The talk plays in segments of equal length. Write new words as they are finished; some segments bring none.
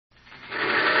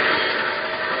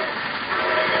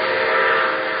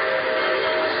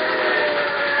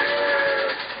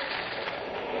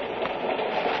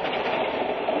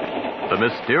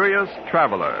Mysterious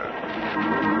Traveler.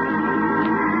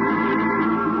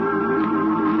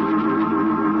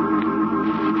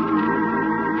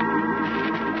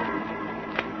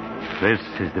 This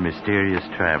is the Mysterious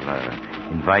Traveler,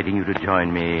 inviting you to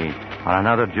join me on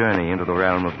another journey into the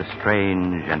realm of the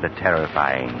strange and the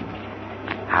terrifying.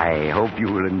 I hope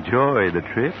you will enjoy the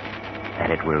trip,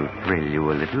 and it will thrill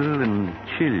you a little and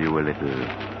chill you a little.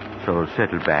 So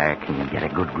settle back and get a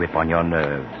good grip on your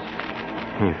nerves,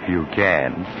 if you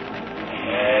can.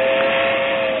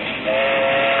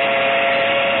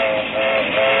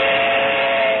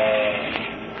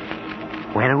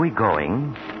 Where are we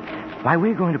going? Why,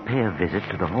 we're going to pay a visit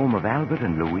to the home of Albert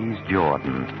and Louise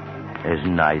Jordan. As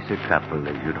nice a couple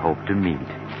as you'd hope to meet.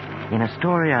 In a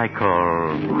story I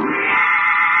call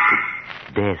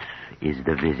Death is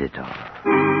the Visitor.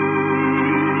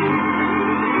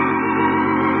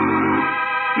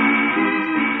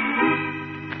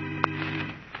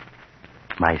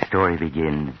 My story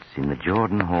begins in the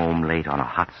Jordan home late on a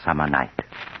hot summer night.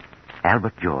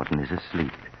 Albert Jordan is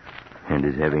asleep and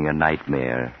is having a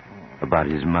nightmare about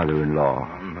his mother-in-law.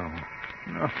 Oh,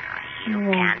 no. You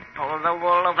can't pull the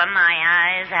wool over my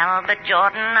eyes, Albert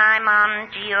Jordan. I'm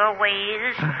on to your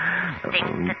ways.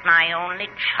 Think that my only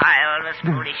child was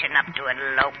foolish enough to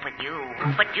elope with you.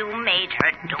 But you made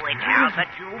her do it,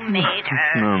 Albert. You made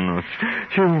her. No.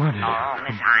 She wanted As long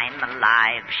as I'm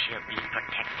alive, she'll be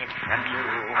protected from you.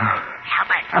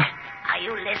 Albert, are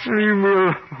you listening?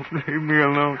 Leave me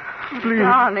alone. Please.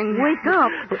 Darling, wake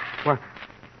up.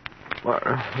 What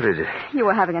is it? You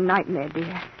were having a nightmare,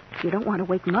 dear. You don't want to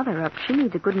wake Mother up. She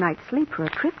needs a good night's sleep for a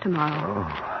trip tomorrow.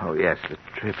 Oh, yes, the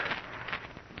trip.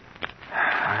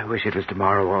 I wish it was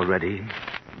tomorrow already.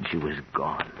 She was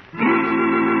gone.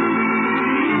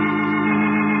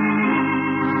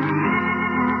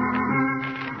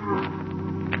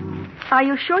 Are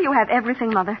you sure you have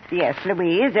everything, Mother? Yes,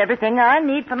 Louise. Everything I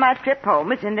need for my trip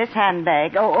home is in this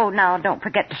handbag. Oh, now don't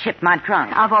forget to ship my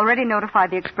trunk. I've already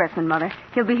notified the expressman, Mother.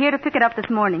 He'll be here to pick it up this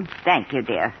morning. Thank you,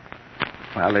 dear.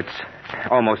 Well, it's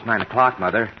almost 9 o'clock,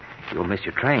 Mother. You'll miss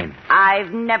your train.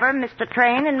 I've never missed a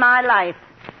train in my life.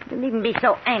 You needn't be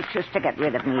so anxious to get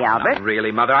rid of me, Albert. Not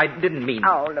really, Mother. I didn't mean...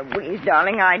 Oh, Louise,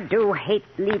 darling, I do hate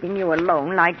leaving you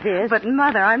alone like this. But,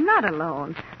 Mother, I'm not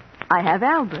alone. I have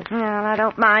Albert. Well, I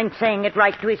don't mind saying it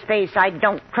right to his face. I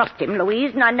don't trust him,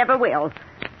 Louise, and I never will.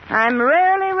 I'm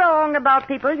rarely wrong about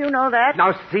people, you know that.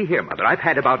 Now, see here, Mother. I've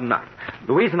had about enough.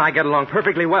 Louise and I get along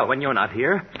perfectly well when you're not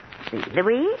here. See,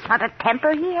 Louise, what a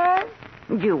temper he has.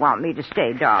 Do you want me to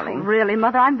stay, darling? Really,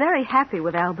 Mother, I'm very happy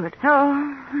with Albert.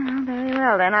 Oh, very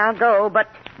well, then I'll go, but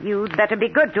you'd better be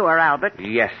good to her, Albert.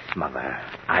 Yes, Mother.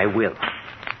 I will.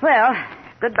 Well,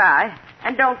 goodbye.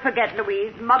 And don't forget,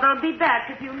 Louise, Mother'll be back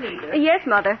if you need her. Yes,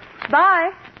 Mother. Bye.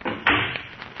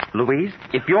 Louise,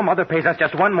 if your mother pays us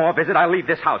just one more visit, I'll leave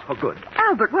this house for good.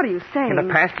 Albert, what are you saying? In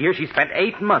the past year, she spent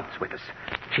 8 months with us.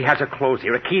 She has her clothes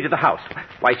here, a key to the house.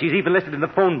 Why, she's even listed in the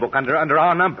phone book under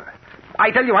our number.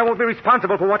 I tell you, I won't be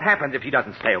responsible for what happens if she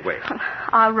doesn't stay away.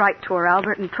 I'll write to her,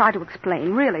 Albert, and try to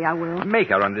explain. Really, I will. Make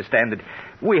her understand that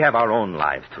we have our own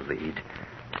lives to lead.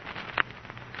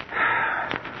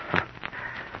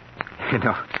 You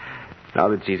know, now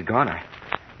that she's gone,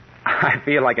 I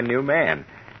feel like a new man.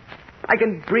 I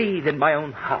can breathe in my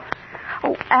own house.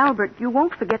 Oh, Albert, you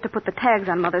won't forget to put the tags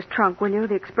on Mother's trunk, will you?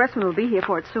 The expressman will be here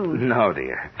for it soon. No,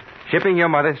 dear. Shipping your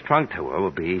mother's trunk to her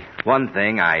will be one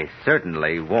thing I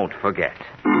certainly won't forget.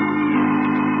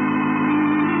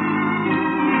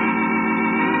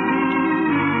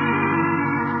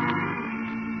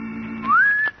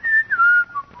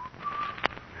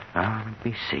 Now, let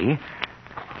me see.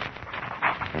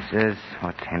 This is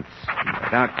Hortense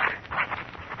Duck.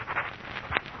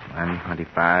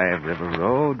 125 River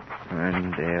Road,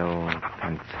 Ferndale,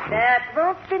 Pennsylvania. That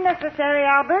won't be necessary,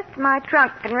 Albert. My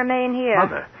trunk can remain here.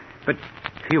 Mother, but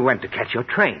you went to catch your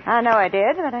train. I know I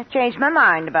did, but I changed my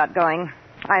mind about going.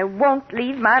 I won't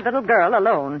leave my little girl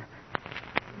alone.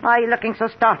 Why are you looking so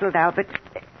startled, Albert?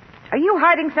 Are you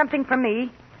hiding something from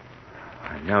me?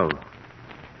 No.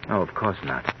 No, of course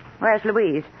not. Where's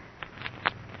Louise?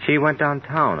 She went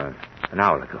downtown an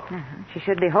hour ago. She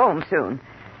should be home soon.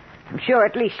 I'm sure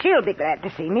at least she'll be glad to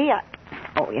see me.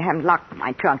 Oh, you haven't locked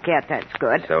my trunk yet. That's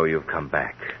good. So you've come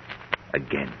back.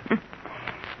 Again.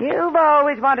 You've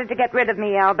always wanted to get rid of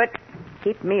me, Albert.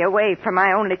 Keep me away from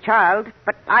my only child.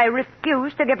 But I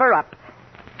refuse to give her up.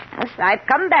 Yes, I've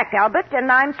come back, Albert,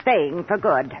 and I'm staying for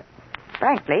good.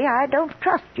 Frankly, I don't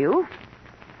trust you.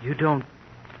 You don't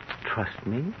trust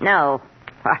me? No.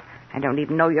 I don't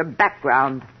even know your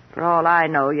background. For all I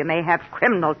know, you may have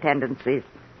criminal tendencies.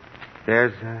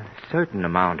 There's a certain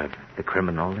amount of the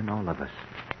criminal in all of us.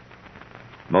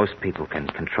 Most people can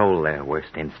control their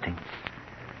worst instincts,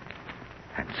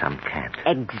 and some can't.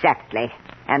 Exactly.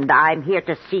 And I'm here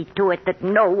to see to it that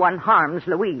no one harms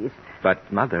Louise.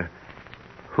 But, Mother,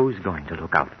 who's going to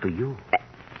look out for you?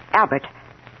 Albert,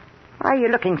 why are you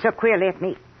looking so queerly at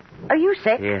me? Are you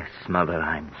sick? Yes, Mother,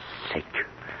 I'm sick.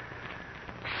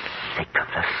 Sick of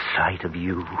the sight of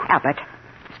you. Albert,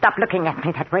 stop looking at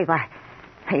me that way. Why,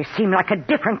 you seem like a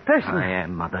different person. I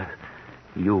am, Mother.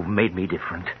 You've made me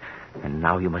different, and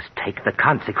now you must take the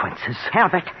consequences.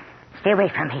 Albert, stay away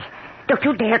from me. Don't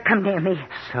you dare come near me.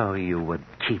 So you would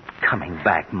keep coming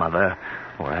back, Mother.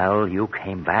 Well, you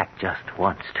came back just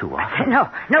once too often. No,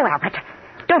 Albert.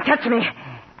 Don't touch me.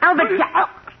 Albert.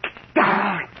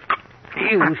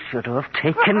 You should have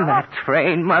taken that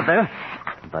train, Mother.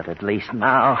 But at least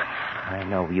now, I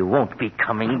know you won't be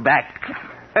coming back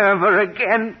ever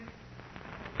again.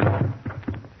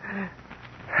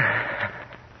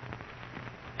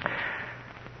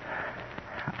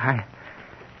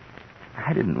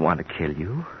 I didn't want to kill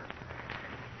you,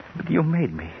 but you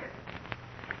made me.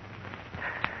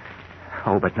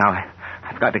 Oh, but now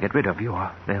I've got to get rid of you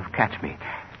or they'll catch me.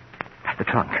 The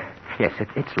trunk. Yes,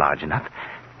 it's large enough.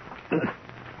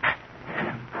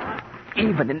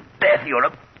 Even in death, you're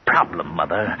a problem,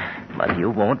 Mother. But you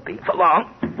won't be for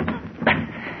long.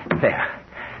 There.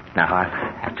 Now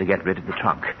I'll have to get rid of the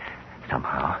trunk.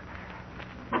 Somehow.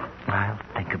 I'll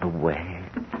think of a way.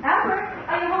 Albert,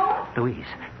 are you home? Louise,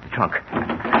 the trunk.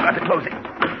 I've got to close it.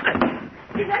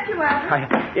 Is that you,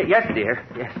 Albert? Yes, dear.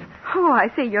 Yes. Oh, I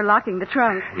see. You're locking the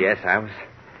trunk. Yes, I was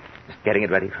just getting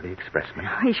it ready for the expressman.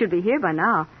 He should be here by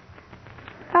now.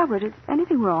 Albert, is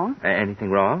anything wrong? Anything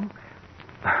wrong?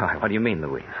 What do you mean,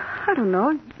 Louise? I don't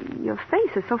know. Your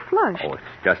face is so flushed. Oh, it's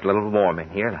just a little warm in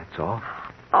here, that's all.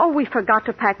 Oh, we forgot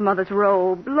to pack Mother's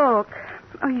robe. Look.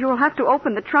 Oh, you'll have to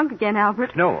open the trunk again,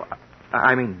 Albert. No,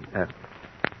 I mean,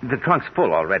 the trunk's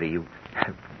full already. You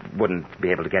wouldn't be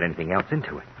able to get anything else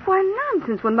into it. Why,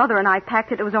 nonsense. When Mother and I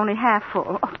packed it, it was only half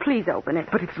full. Oh, please open it.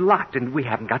 But it's locked, and we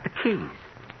haven't got the keys.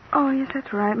 Oh, yes,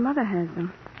 that's right. Mother has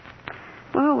them.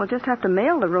 Well, we'll just have to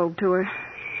mail the robe to her.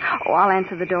 Oh, I'll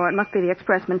answer the door. It must be the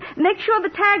expressman. Make sure the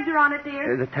tags are on it,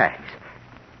 dear. The tags.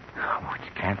 Oh,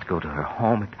 she can't go to her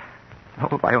home.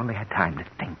 Oh, if I only had time to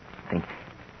think.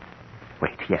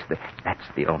 Wait, yes, that's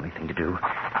the only thing to do.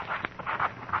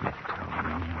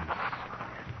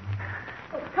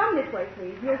 Oh, come this way,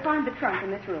 please. You'll find the trunk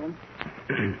in this room.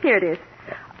 Here it is.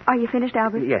 Are you finished,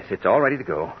 Albert? Yes, it's all ready to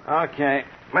go. Okay.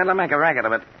 Well, I'll make a racket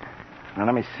of it. Now,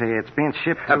 let me see. It's being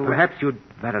shipped to... Perhaps you'd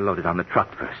better load it on the truck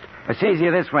first. It's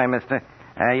easier this way, mister.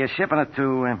 You're shipping it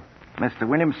to Mr.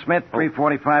 William Smith,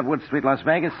 345 Wood Street, Las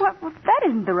Vegas? Well, that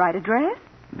isn't the right address.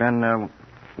 Then,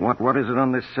 what is it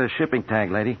on this shipping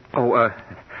tag, lady? Well,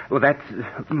 that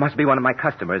must be one of my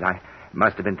customers. I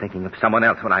must have been thinking of someone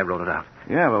else when I wrote it out.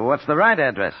 Yeah, but what's the right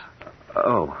address?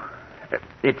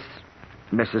 It's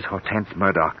Mrs. Hortense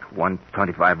Murdoch,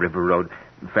 125 River Road,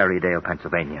 Ferrydale,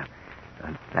 Pennsylvania.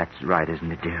 That's right,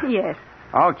 isn't it, dear? Yes.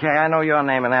 Okay, I know your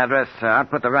name and address. I'll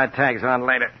put the right tags on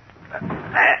later.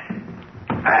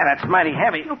 That's mighty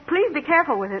heavy. Oh, please be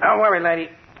careful with it. Don't worry, lady.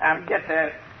 I'll get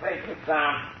there safe and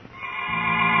sound.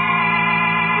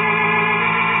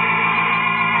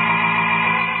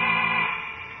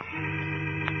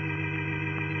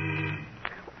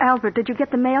 Albert, did you get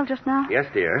the mail just now? Yes,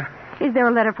 dear. Is there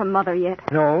a letter from Mother yet?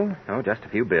 No, just a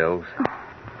few bills.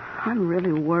 I'm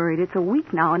really worried. It's a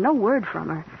week now and no word from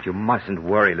her. But you mustn't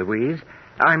worry, Louise.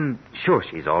 I'm sure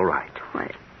she's all right.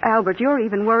 Why, Albert, you're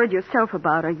even worried yourself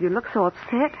about her. You look so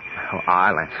upset. Oh,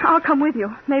 I'll answer. I'll come with you.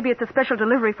 Maybe it's a special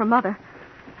delivery from Mother.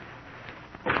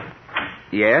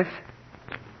 Yes?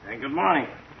 Hey, good morning.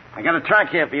 I got a trunk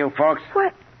here for you folks.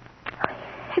 What?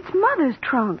 It's Mother's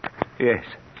trunk. Yes.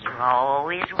 You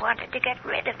always wanted to get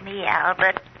rid of me,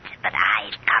 Albert. But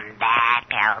I've come back,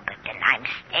 Albert, and I'm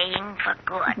staying for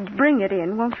good. Bring it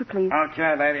in, won't you, please?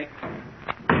 Okay, lady.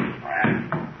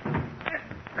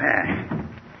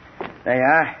 There you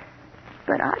are.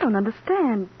 But I don't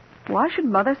understand. Why should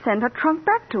Mother send her trunk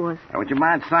back to us? Would you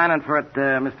mind signing for it,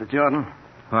 Mr. Jordan?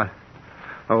 What?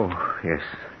 Oh, yes.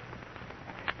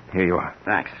 Here you are.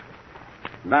 Thanks.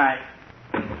 Bye.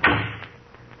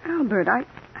 Albert, I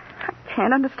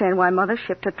can't understand why Mother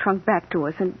shipped her trunk back to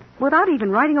us and without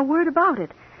even writing a word about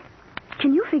it.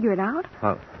 Can you figure it out?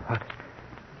 What?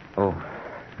 Oh,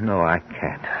 no, I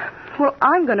can't. Well,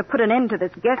 I'm going to put an end to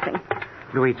this guessing.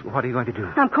 Louise, what are you going to do?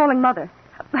 I'm calling Mother.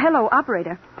 Hello,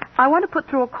 operator. I want to put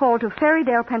through a call to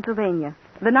Ferrydale, Pennsylvania.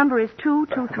 The number is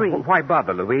 223. Why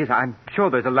bother, Louise? I'm sure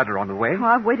there's a letter on the way. Oh,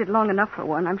 I've waited long enough for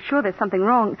one. I'm sure there's something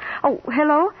wrong. Oh,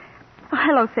 hello? Oh,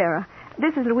 hello, Sarah.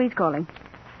 This is Louise calling.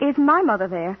 Is my mother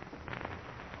there?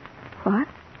 What?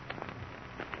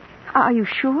 Are you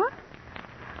sure?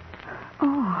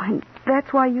 Oh, and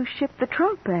that's why you shipped the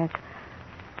trunk back.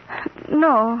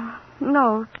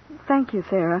 No, thank you,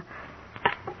 Sarah.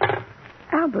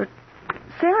 Albert,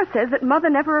 Sarah says that Mother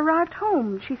never arrived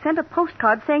home. She sent a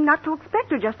postcard saying not to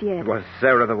expect her just yet. Was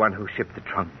Sarah the one who shipped the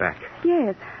trunk back?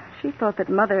 Yes. She thought that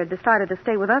Mother had decided to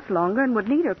stay with us longer and would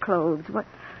need her clothes. What?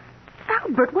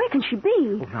 Albert, where can she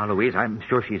be? Oh, now, Louise, I'm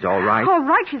sure she's all right. All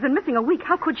right, she's been missing a week.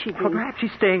 How could she be? Well, perhaps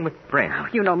she's staying with friends. Oh,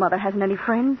 you know Mother hasn't any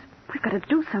friends. We've got to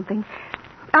do something.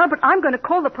 Albert, I'm going to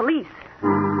call the police.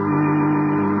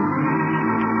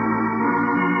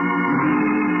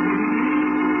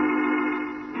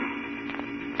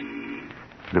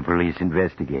 The police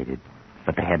investigated,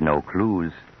 but they had no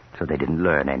clues, so they didn't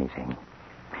learn anything.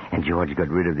 And George got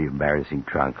rid of the embarrassing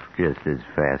trunk just as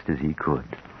fast as he could.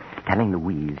 Telling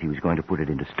Louise he was going to put it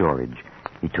into storage,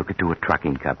 he took it to a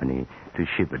trucking company to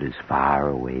ship it as far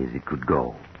away as it could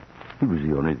go. It was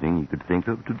the only thing he could think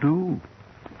of to do.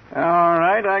 All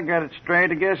right, I got it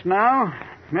straight, I guess, now.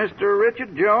 Mr.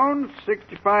 Richard Jones,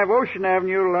 65 Ocean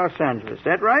Avenue, Los Angeles. Is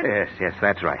that right? Yes,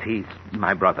 that's right. He's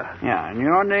my brother. Yeah, and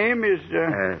your name is,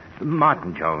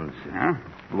 Martin Jones. Yeah?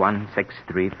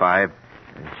 1635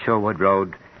 Sherwood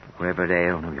Road,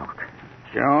 Riverdale, New York.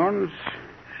 Jones,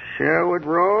 Sherwood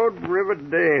Road,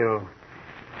 Riverdale.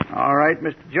 All right,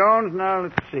 Mr. Jones, now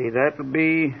let's see. That'll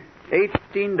be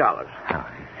 $18. Oh,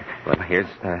 well,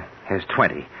 here's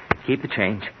 20. Keep the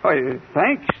change. Oh,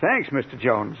 thanks, Mr.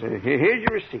 Jones. Here's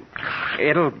your receipt.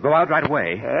 It'll go out right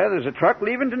away. There's a truck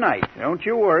leaving tonight. Don't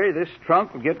you worry. This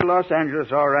trunk will get to Los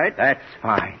Angeles all right. That's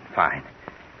fine.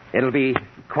 It'll be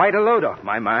quite a load off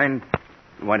my mind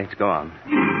when it's gone.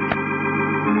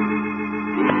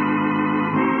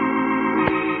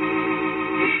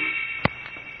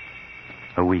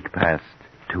 A week passed,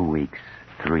 2 weeks,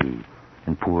 3,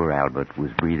 and poor Albert was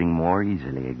breathing more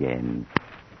easily again.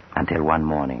 Until one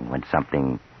morning when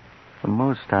something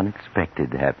most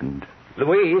unexpected happened.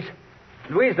 Louise,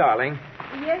 darling.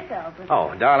 Yes, Albert.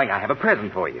 Oh, darling, I have a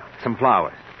present for you. Some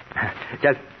flowers.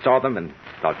 Just saw them and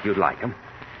thought you'd like them.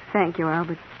 Thank you,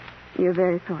 Albert. You're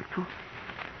very thoughtful.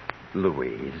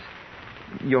 Louise,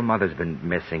 your mother's been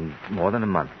missing more than a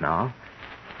month now.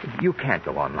 You can't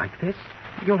go on like this.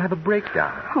 You'll have a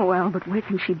breakdown. Oh, Albert, where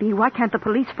can she be? Why can't the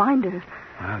police find her?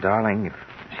 Well, darling, if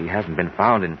she hasn't been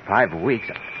found in 5 weeks...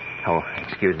 Oh,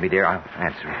 excuse me, dear. I'll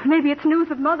answer it. Maybe it's news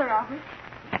of Mother, Albert.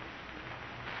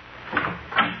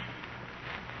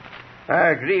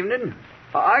 Good evening.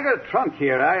 I got a trunk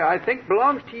here. I think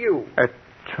belongs to you. A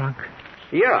trunk?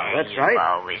 Yeah, that's right. You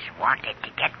always wanted to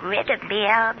get rid of me,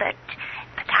 Albert.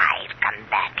 But I've come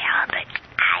back, Albert.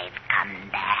 I've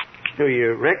come back. Do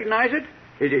you recognize it?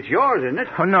 It's yours, isn't it?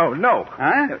 Oh, no.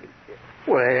 Huh?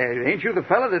 Well, ain't you the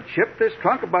fella that shipped this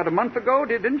trunk about a month ago?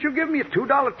 Didn't you give me a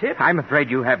 $2 tip? I'm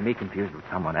afraid you have me confused with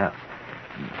someone else.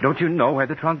 Don't you know where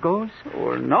the trunk goes?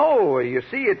 Well, no. You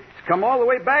see, it's come all the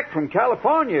way back from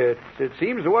California. It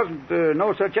seems there wasn't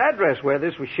no such address where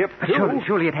this was shipped to.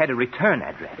 Surely it had a return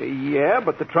address. Yeah,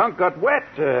 but the trunk got wet.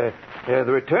 The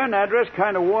return address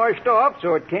kind of washed off,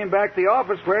 so it came back to the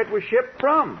office where it was shipped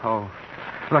from. Oh.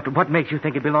 But what makes you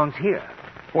think it belongs here?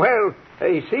 Well,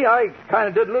 you see, I kind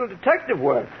of did a little detective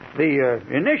work. The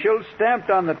initials stamped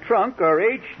on the trunk are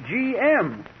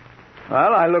HGM.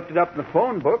 Well, I looked it up in the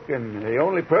phone book, and the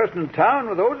only person in town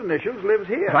with those initials lives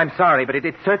here. Well, I'm sorry, but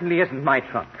it certainly isn't my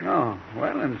trunk. Oh,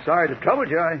 well, I'm sorry to trouble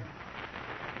you.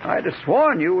 I'd have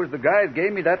sworn you was the guy that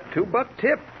gave me that $2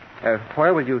 tip.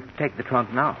 Where will you take the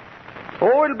trunk now?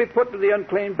 Oh, it'll be put to the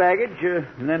unclaimed baggage,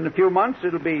 and then in a few months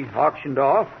it'll be auctioned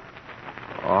off.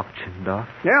 Auctioned off?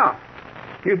 Yeah.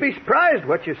 You'd be surprised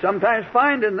what you sometimes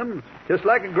find in them, just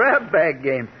like a grab bag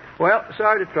game. Well,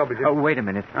 sorry to trouble you. Oh, wait a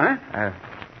minute. Huh?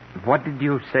 What did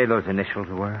you say those initials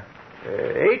were?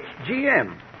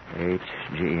 HGM.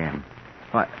 HGM.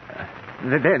 What?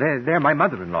 They're my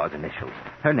mother-in-law's initials.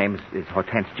 Her name is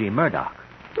Hortense G. Murdoch.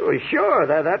 Oh, sure.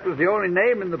 That was the only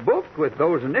name in the book with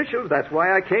those initials. That's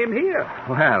why I came here.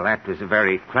 Well, that was a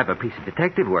very clever piece of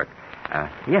detective work.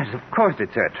 Yes, of course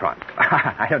it's her trunk.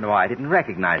 I don't know why I didn't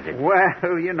recognize it.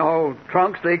 Well, you know,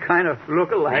 trunks, they kind of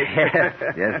look alike.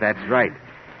 Yes, that's right.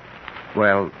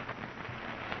 Well,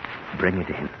 bring it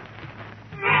in.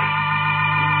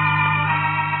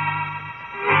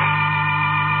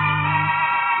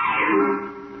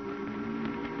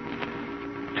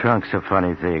 Trunks are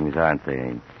funny things, aren't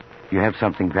they? You have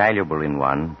something valuable in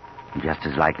one, and just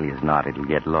as likely as not it'll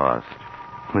get lost.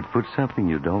 But put something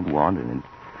you don't want in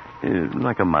it,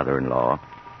 like a mother-in-law,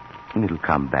 and it'll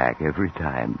come back every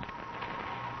time.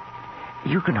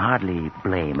 You can hardly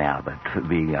blame Albert for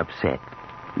being upset.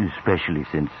 especially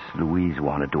since Louise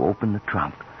wanted to open the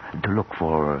trunk to look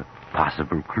for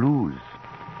possible clues.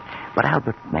 But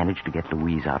Albert managed to get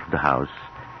Louise out of the house,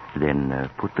 then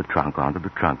put the trunk onto the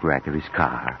trunk rack of his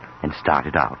car and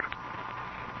started out.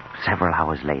 Several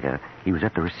hours later, he was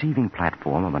at the receiving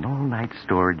platform of an all-night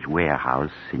storage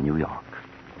warehouse in New York.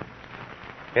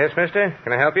 Yes, mister?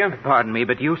 Can I help you? Pardon me,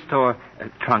 but you store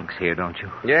trunks here, don't you?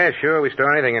 Yeah, sure. We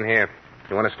store anything in here.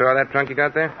 You want to store that trunk you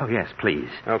got there? Oh, yes, please.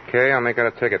 Okay, I'll make out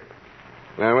a ticket.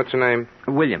 Now, what's your name?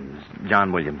 Williams.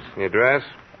 John Williams. The address?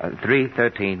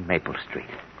 313 Maple Street.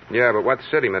 Yeah, but what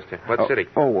city, mister? What city?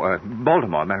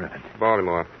 Baltimore, Maryland.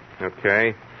 Baltimore.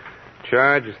 Okay.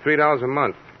 Charge is $3 a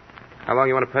month. How long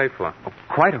you want to pay for? Oh,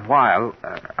 quite a while.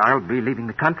 I'll be leaving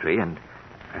the country and...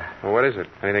 Well, what is it?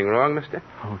 Anything wrong, mister?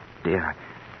 Oh, dear.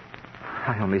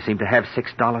 I only seem to have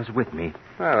 $6 with me.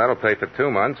 Well, that'll pay for 2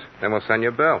 months. Then we'll send you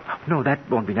a bill. No, that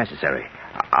won't be necessary.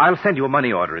 I'll send you a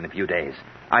money order in a few days.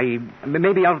 I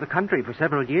may be out of the country for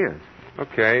several years.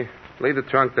 Okay. Leave the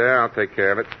trunk there. I'll take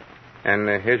care of it. And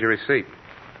here's your receipt.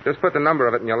 Just put the number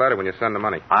of it in your letter when you send the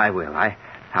money. I will.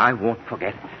 I won't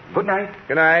forget. Good night.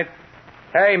 Good night.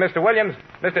 Hey, Mr. Williams.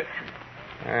 Mr.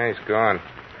 He's gone.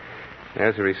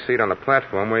 There's a receipt on the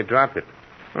platform where he dropped it.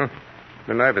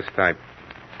 The nervous type.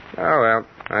 Oh, well,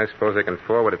 I suppose they can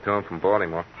forward it to him from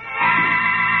Baltimore.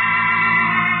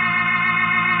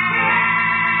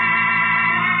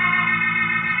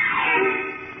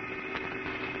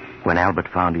 When Albert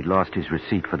found he'd lost his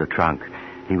receipt for the trunk,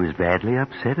 he was badly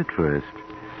upset at first.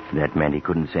 That meant he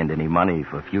couldn't send any money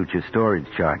for future storage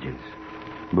charges.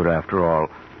 But after all,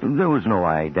 there was no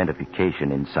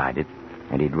identification inside it,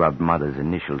 and he'd rubbed Mother's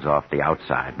initials off the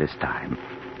outside this time.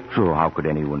 So how could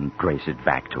anyone trace it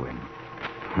back to him?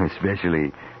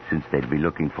 Especially since they'd be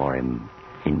looking for him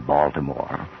in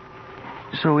Baltimore.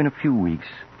 So in a few weeks,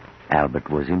 Albert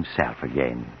was himself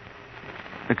again.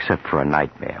 Except for a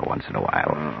nightmare once in a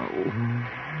while.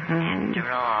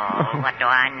 After all, what do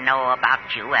I know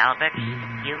about you, Albert?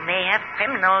 You may have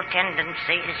criminal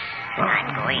tendencies, and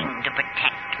I'm going to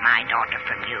protect my daughter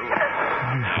from you.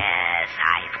 Yes,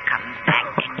 I've come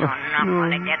back, and you're not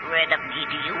going to get rid of me.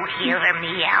 Do you hear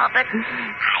me, Albert?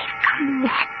 I've come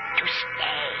back to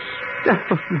stay. No.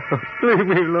 Leave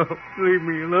me alone. Leave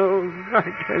me alone. I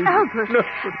can't. Albert. No.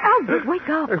 Albert, wake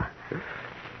up.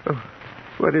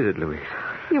 What is it, Louise?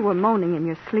 You were moaning in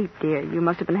your sleep, dear. You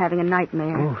must have been having a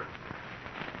nightmare.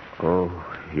 Oh,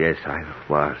 yes, I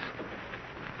was.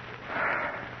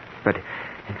 But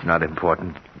it's not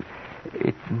important.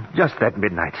 It's just that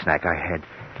midnight snack I had.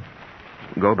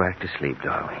 Go back to sleep,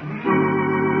 darling.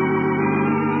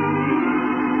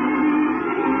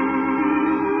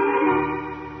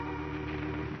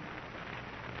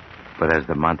 But as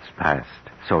the months passed,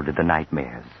 so did the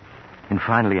nightmares. And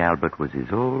finally, Albert was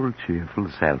his old cheerful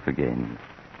self again.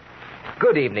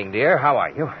 Good evening, dear. How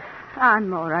are you?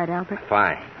 I'm all right, Albert.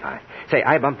 Fine. Say,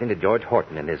 I bumped into George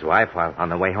Horton and his wife while on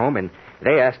the way home, and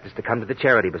they asked us to come to the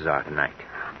charity bazaar tonight.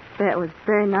 That was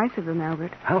very nice of them,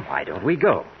 Albert. Well, why don't we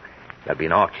go? There'll be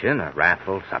an auction, a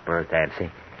raffle, supper,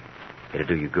 dancing. It'll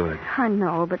do you good. I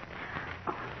know, but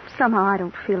somehow I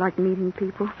don't feel like meeting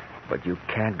people. But you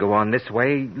can't go on this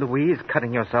way, Louise,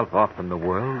 cutting yourself off from the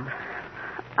world.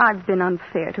 I've been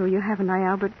unfair to you, haven't I,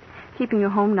 Albert? Keeping you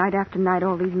home night after night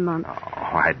all these months. Oh,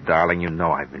 why, darling, you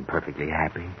know I've been perfectly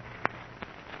happy.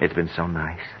 It's been so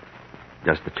nice.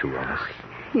 Just the two of us.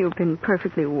 You've been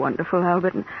perfectly wonderful,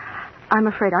 Albert, and I'm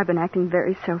afraid I've been acting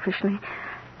very selfishly.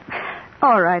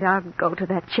 All right, I'll go to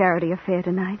that charity affair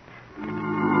tonight.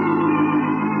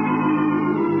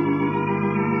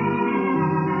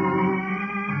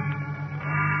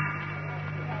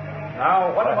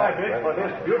 Now, what am I bid for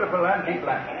this beautiful antique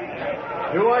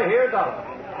lamp? Do I hear a dollar?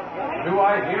 Do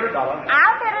I hear a dollar?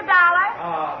 I'll bid $1.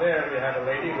 Ah, there we have a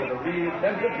lady with a real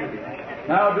sense of beauty.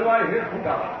 Now, do I hear $2?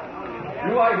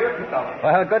 Do I hear $2?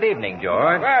 Well, good evening,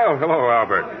 George. Well, hello,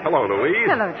 Albert. Hello, Louise.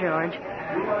 Hello, George.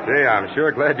 Gee, I'm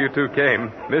sure glad you two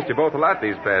came. Missed you both a lot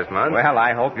these past months. Well,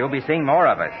 I hope you'll be seeing more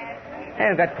of us. Hey,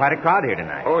 we've got quite a crowd here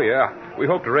tonight. Oh, yeah. We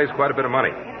hope to raise quite a bit of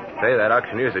money. Say, that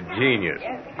auctioneer's a genius.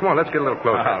 Come on, let's get a little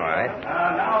closer. All right.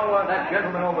 Now, that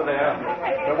gentleman over there,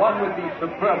 the one with the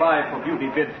superb eye for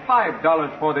beauty, bids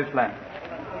 $5 for this lamp.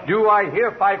 Do I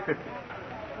hear $5.50?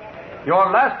 Your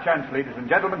last chance, ladies and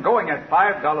gentlemen, going at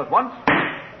 $5 once,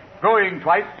 going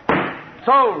twice.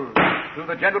 Sold. to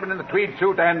the gentleman in the tweed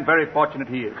suit, and very fortunate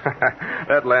he is.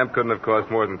 That lamp couldn't have cost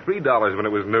more than $3 when it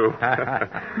was new.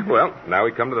 Well, now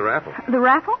we come to the raffle. The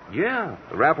raffle? Yeah,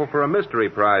 the raffle for a mystery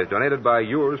prize donated by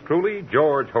yours truly,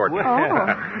 George Horton.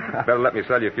 Oh. Better let me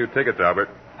sell you a few tickets, Albert.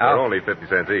 They're only 50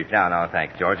 cents each. No,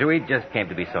 thanks, George. We just came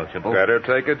to be sociable. Better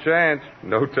take a chance.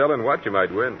 No telling what you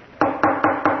might win.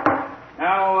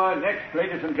 Now, next,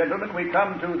 ladies and gentlemen, we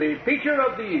come to the feature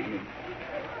of the evening.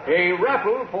 A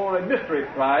raffle for a mystery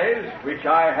prize, which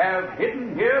I have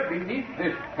hidden here beneath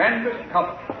this canvas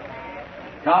cover.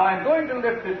 Now, I'm going to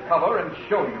lift this cover and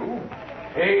show you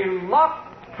a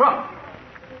locked trunk.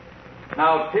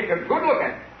 Now, take a good look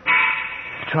at it.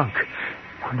 Trunk.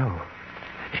 Oh, no.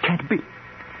 It can't be.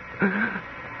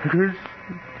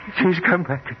 She's come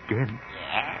back again.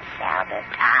 Yes, Albert,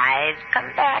 I've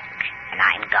come back. And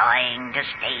I'm going to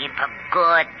stay for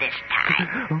good this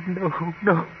time. Oh,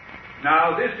 no.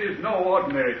 Now, this is no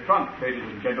ordinary trunk, ladies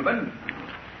and gentlemen.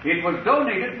 It was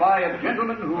donated by a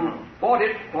gentleman who bought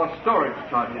it for storage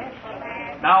charges.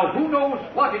 Now, who knows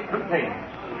what it contains?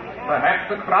 Perhaps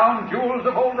the crown jewels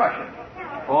of old Russia.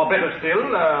 Or better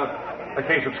still, a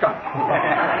case of scotch.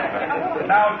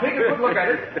 Now, take a good look at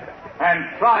it and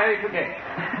try to guess.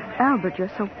 Albert, you're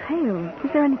so pale.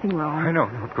 Is there anything wrong? No,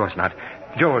 of course not.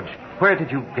 George, where did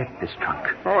you get this trunk?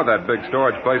 Oh, that big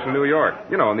storage place in New York.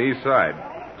 You know, on the east side.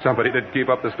 Somebody did keep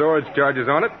up the storage charges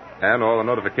on it, and all the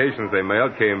notifications they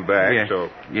mailed came back,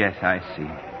 Yes, I see.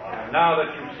 Now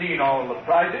that you've seen all the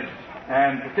prizes,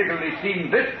 and particularly seen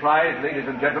this prize, ladies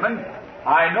and gentlemen,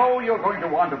 I know you're going to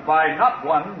want to buy not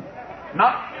one,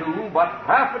 not two, but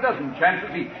half a dozen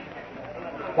chances each.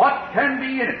 What can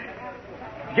be in it?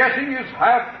 Guessing is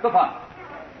half the fun.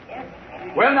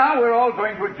 Well, now we're all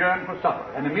going to adjourn for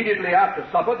supper, and immediately after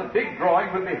supper, the big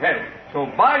drawing will be held. So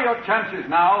buy your chances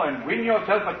now and win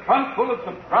yourself a trunk full of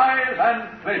surprise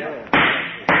and pleasure.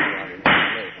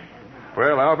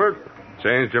 Well, Albert,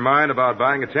 changed your mind about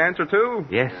buying a chance or two?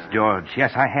 Yes, George.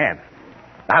 Yes, I have.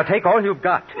 I'll take all you've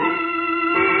got.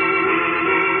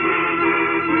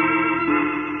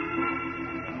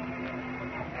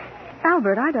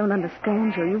 Albert, I don't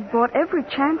understand you. You bought every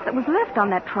chance that was left on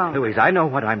that trunk. Louise, I know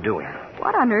what I'm doing.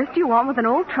 What on earth do you want with an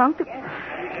old trunk that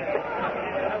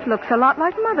looks a lot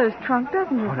like Mother's trunk,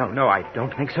 doesn't it? Oh, no, I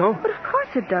don't think so. But of course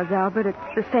it does, Albert.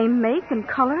 It's the same make and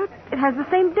color. It has the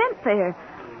same dent there.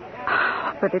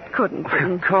 But it couldn't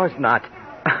be. Of course not.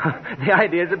 The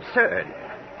idea is absurd.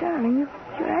 Darling,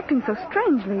 you're acting so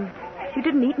strangely. You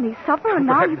didn't eat any supper, and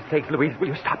For now... heaven's sake, Louise, will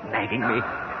you stop nagging me?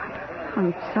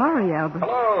 I'm sorry, Albert.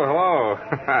 Hello.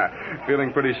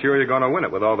 Feeling pretty sure you're going to win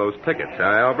it with all those tickets, huh,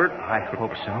 Albert? I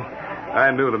hope so.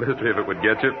 I knew the mystery of it would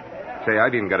get you. Say,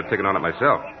 I've even got a ticket on it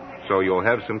myself. So you'll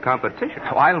have some competition.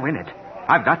 Oh, I'll win it.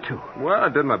 I've got to. Well, I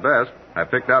did my best. I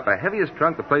picked out the heaviest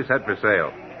trunk the place had for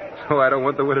sale. So I don't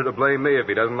want the winner to blame me if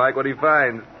he doesn't like what he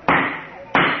finds.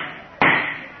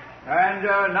 And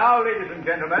now, ladies and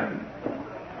gentlemen,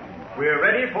 we're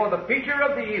ready for the feature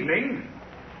of the evening,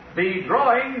 the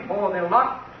drawing for the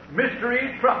locked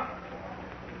mystery trunk.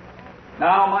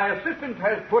 Now, my assistant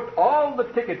has put all the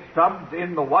ticket stubs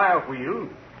in the wire wheel,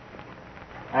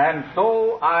 and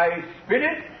so I spin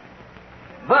it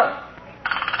thus.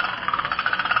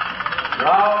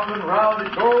 Round and round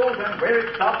it goes, and where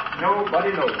it stops,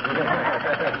 nobody knows.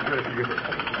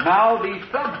 Now, the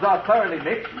stubs are thoroughly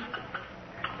mixed,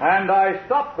 and I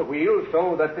stop the wheel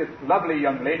so that this lovely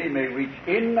young lady may reach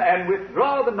in and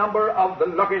withdraw the number of the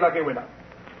lucky winner.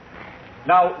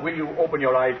 Now, will you open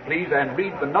your eyes, please, and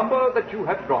read the number that you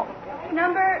have drawn?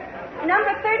 Number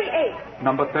 38.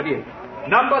 Number 38.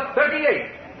 Number 38.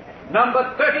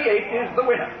 Number 38 is the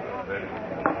winner.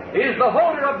 Is the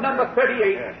holder of number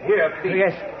 38 here,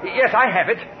 please? Yes, I have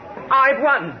it. I've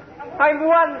won. I've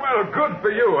won. Well, good for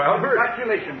you, Albert.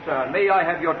 Congratulations, sir. May I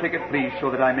have your ticket, please,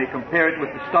 so that I may compare it with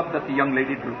the stub that the young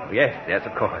lady drew? Yes,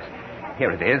 of course.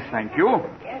 Here it is. Thank you.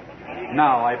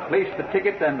 Now, I place the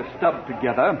ticket and the stub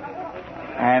together,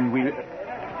 and we...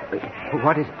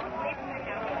 What is it?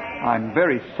 I'm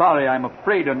very sorry. I'm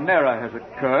afraid an error has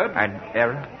occurred. An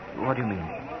error? What do you mean?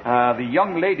 The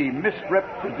young lady misread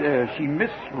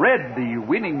the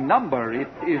winning number. It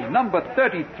is number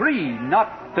 33,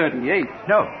 not 38.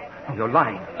 No, you're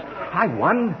lying. I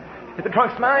won. The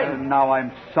trunk's mine. Now,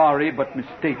 I'm sorry, but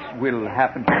mistakes will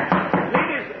happen.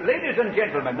 Ladies and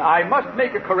gentlemen, I must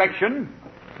make a correction.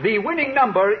 The winning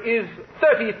number is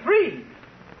 33.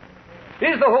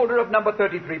 Is the holder of number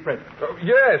 33 present? Oh,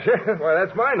 yes. Well,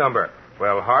 that's my number.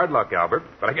 Well, hard luck, Albert.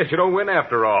 But I guess you don't win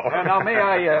after all. Now, may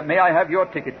I have your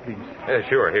ticket, please?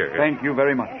 Sure, here. Thank you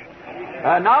very much.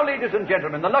 Now, ladies and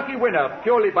gentlemen, the lucky winner,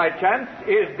 purely by chance,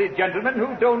 is the gentleman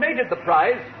who donated the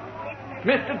prize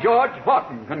Mr. George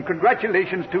Horton, and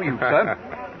congratulations to you, sir.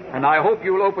 And I hope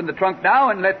you'll open the trunk now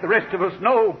and let the rest of us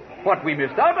know what we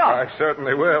missed out on. I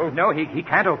certainly will. No, he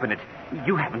can't open it.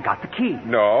 You haven't got the key.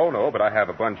 No, but I have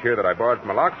a bunch here that I borrowed from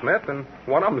a locksmith, and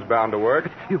one of them's bound to work.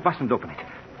 You mustn't open it.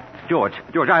 George,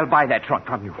 I'll buy that trunk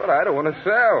from you. But I don't want to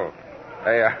sell.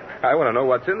 Hey, I want to know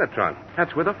what's in the trunk.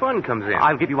 That's where the fun comes in.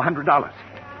 I'll give you $100.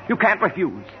 You can't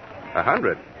refuse.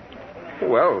 100?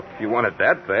 Well, if you want it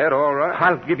that bad, all right.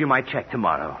 I'll give you my check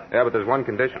tomorrow. Yeah, but there's one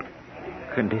condition.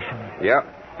 Condition? Yeah,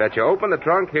 that you open the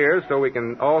trunk here so we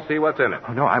can all see what's in it.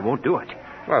 Oh, no, I won't do it.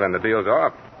 Well, then the deal's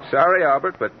off. Sorry,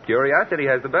 Albert, but curiosity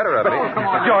has the better of me. Oh, come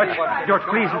on. George,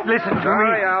 please listen to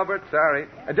Sorry, me. Albert, sorry.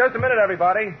 Just a minute,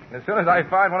 everybody. As soon as I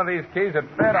find one of these keys at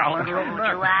bed, I'll I told you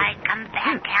I'd come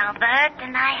back, Albert,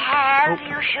 and I have.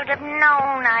 You should have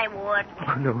known I would.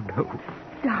 Oh, no.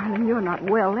 Darling, you're not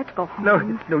well. Let's go home. No,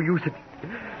 it's no use.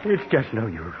 It's just no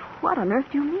use. What on earth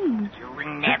do you mean?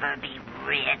 You'll never be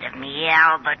rid of me,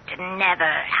 Albert. Never.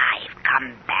 I've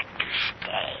come back to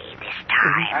stay this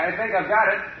time. I think I've got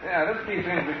it. Yeah, this key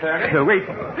seems to be turning. Wait.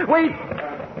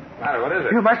 What is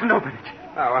it? You mustn't open it.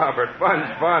 Oh, Albert, fun's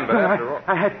fun, but after all...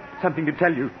 I had something to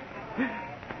tell you.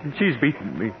 She's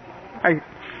beaten me.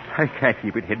 I can't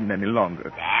keep it hidden any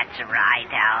longer. That's right,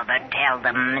 Albert. Tell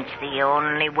them it's the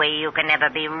only way you can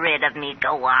ever be rid of me.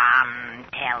 Go on.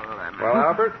 Tell them. Well,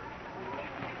 Albert?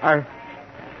 I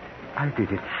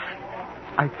did it.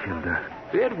 I killed her.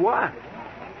 Did what?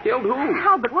 Killed who?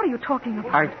 Albert, what are you talking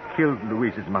about? I killed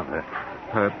Louise's mother.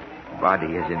 Her body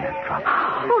is in that trunk.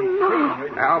 Oh,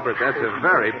 no. Albert, that's a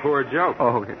very poor joke.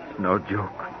 Oh, it's no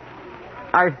joke.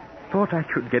 I thought I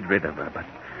could get rid of her, but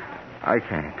I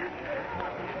can't.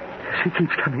 She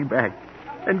keeps coming back,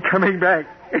 and coming back,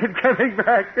 and coming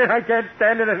back, and I can't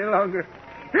stand it any longer.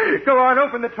 Go on,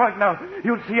 open the trunk now.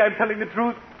 You'll see I'm telling the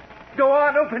truth. Go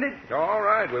on, open it. All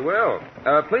right, we will.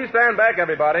 Please stand back,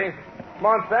 everybody. Come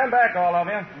on, stand back, all of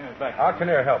you. Yes, back.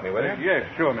 Auctioneer, help me, will you? Yes,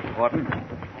 sure, Mr. Horton.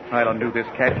 I'll undo this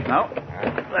catch now.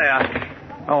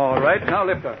 There. All right, now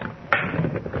lift her.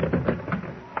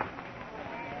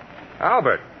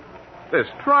 Albert, this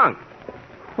trunk.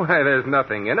 Why, there's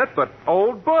nothing in it but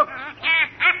old books.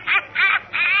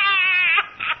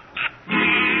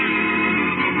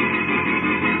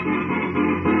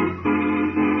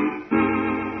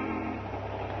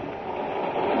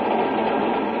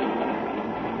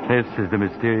 This is the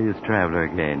mysterious traveler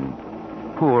again.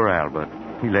 Poor Albert.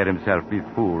 He let himself be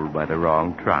fooled by the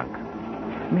wrong trunk.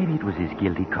 Maybe it was his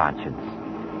guilty conscience.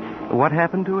 What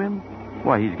happened to him?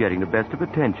 Why, he's getting the best of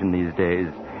attention these days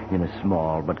in a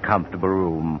small but comfortable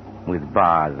room with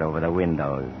bars over the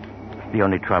windows. The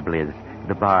only trouble is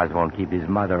the bars won't keep his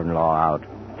mother-in-law out.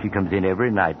 She comes in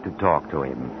every night to talk to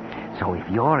him. So if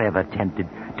you're ever tempted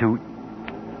to...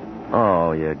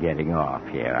 Oh, you're getting off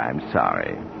here. I'm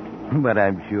sorry. But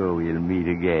I'm sure we'll meet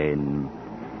again.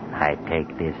 I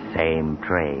take this same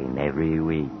train every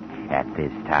week at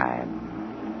this time.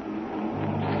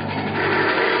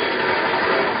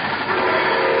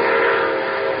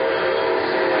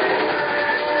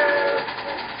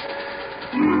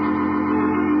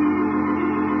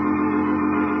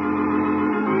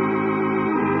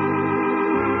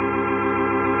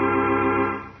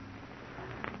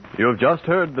 You've just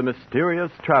heard The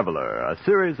Mysterious Traveler, a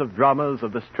series of dramas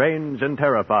of the strange and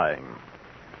terrifying.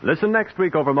 Listen next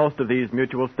week over most of these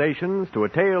mutual stations to a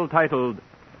tale titled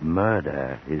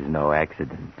Murder is no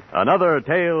accident. Another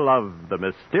Tale of the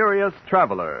Mysterious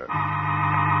Traveler.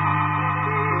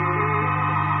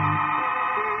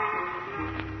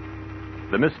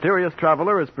 The Mysterious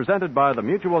Traveler is presented by the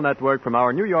Mutual Network from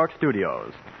our New York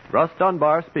studios. Russ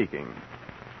Dunbar speaking.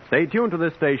 Stay tuned to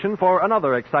this station for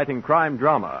another exciting crime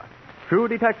drama, True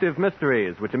Detective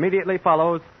Mysteries, which immediately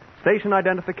follows Station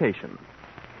Identification.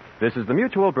 This is the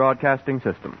Mutual Broadcasting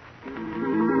System.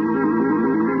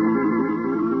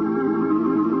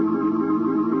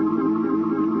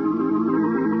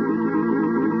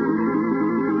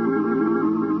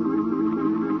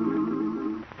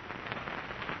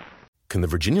 Can the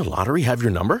Virginia Lottery have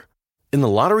your number? In the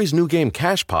lottery's new game,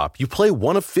 Cash Pop, you play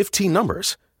one of 15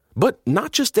 numbers. But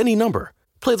not just any number.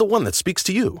 Play the one that speaks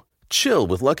to you. Chill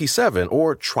with Lucky 7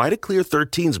 or try to clear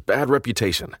 13's bad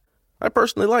reputation. I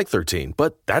personally like 13,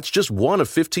 but that's just one of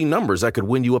 15 numbers that could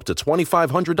win you up to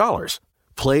 $2,500.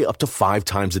 Play up to 5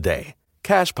 times a day.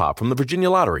 Cash Pop from the Virginia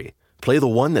Lottery. Play the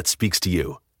one that speaks to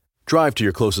you. Drive to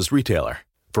your closest retailer.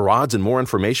 For odds and more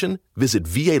information, visit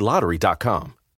VALottery.com.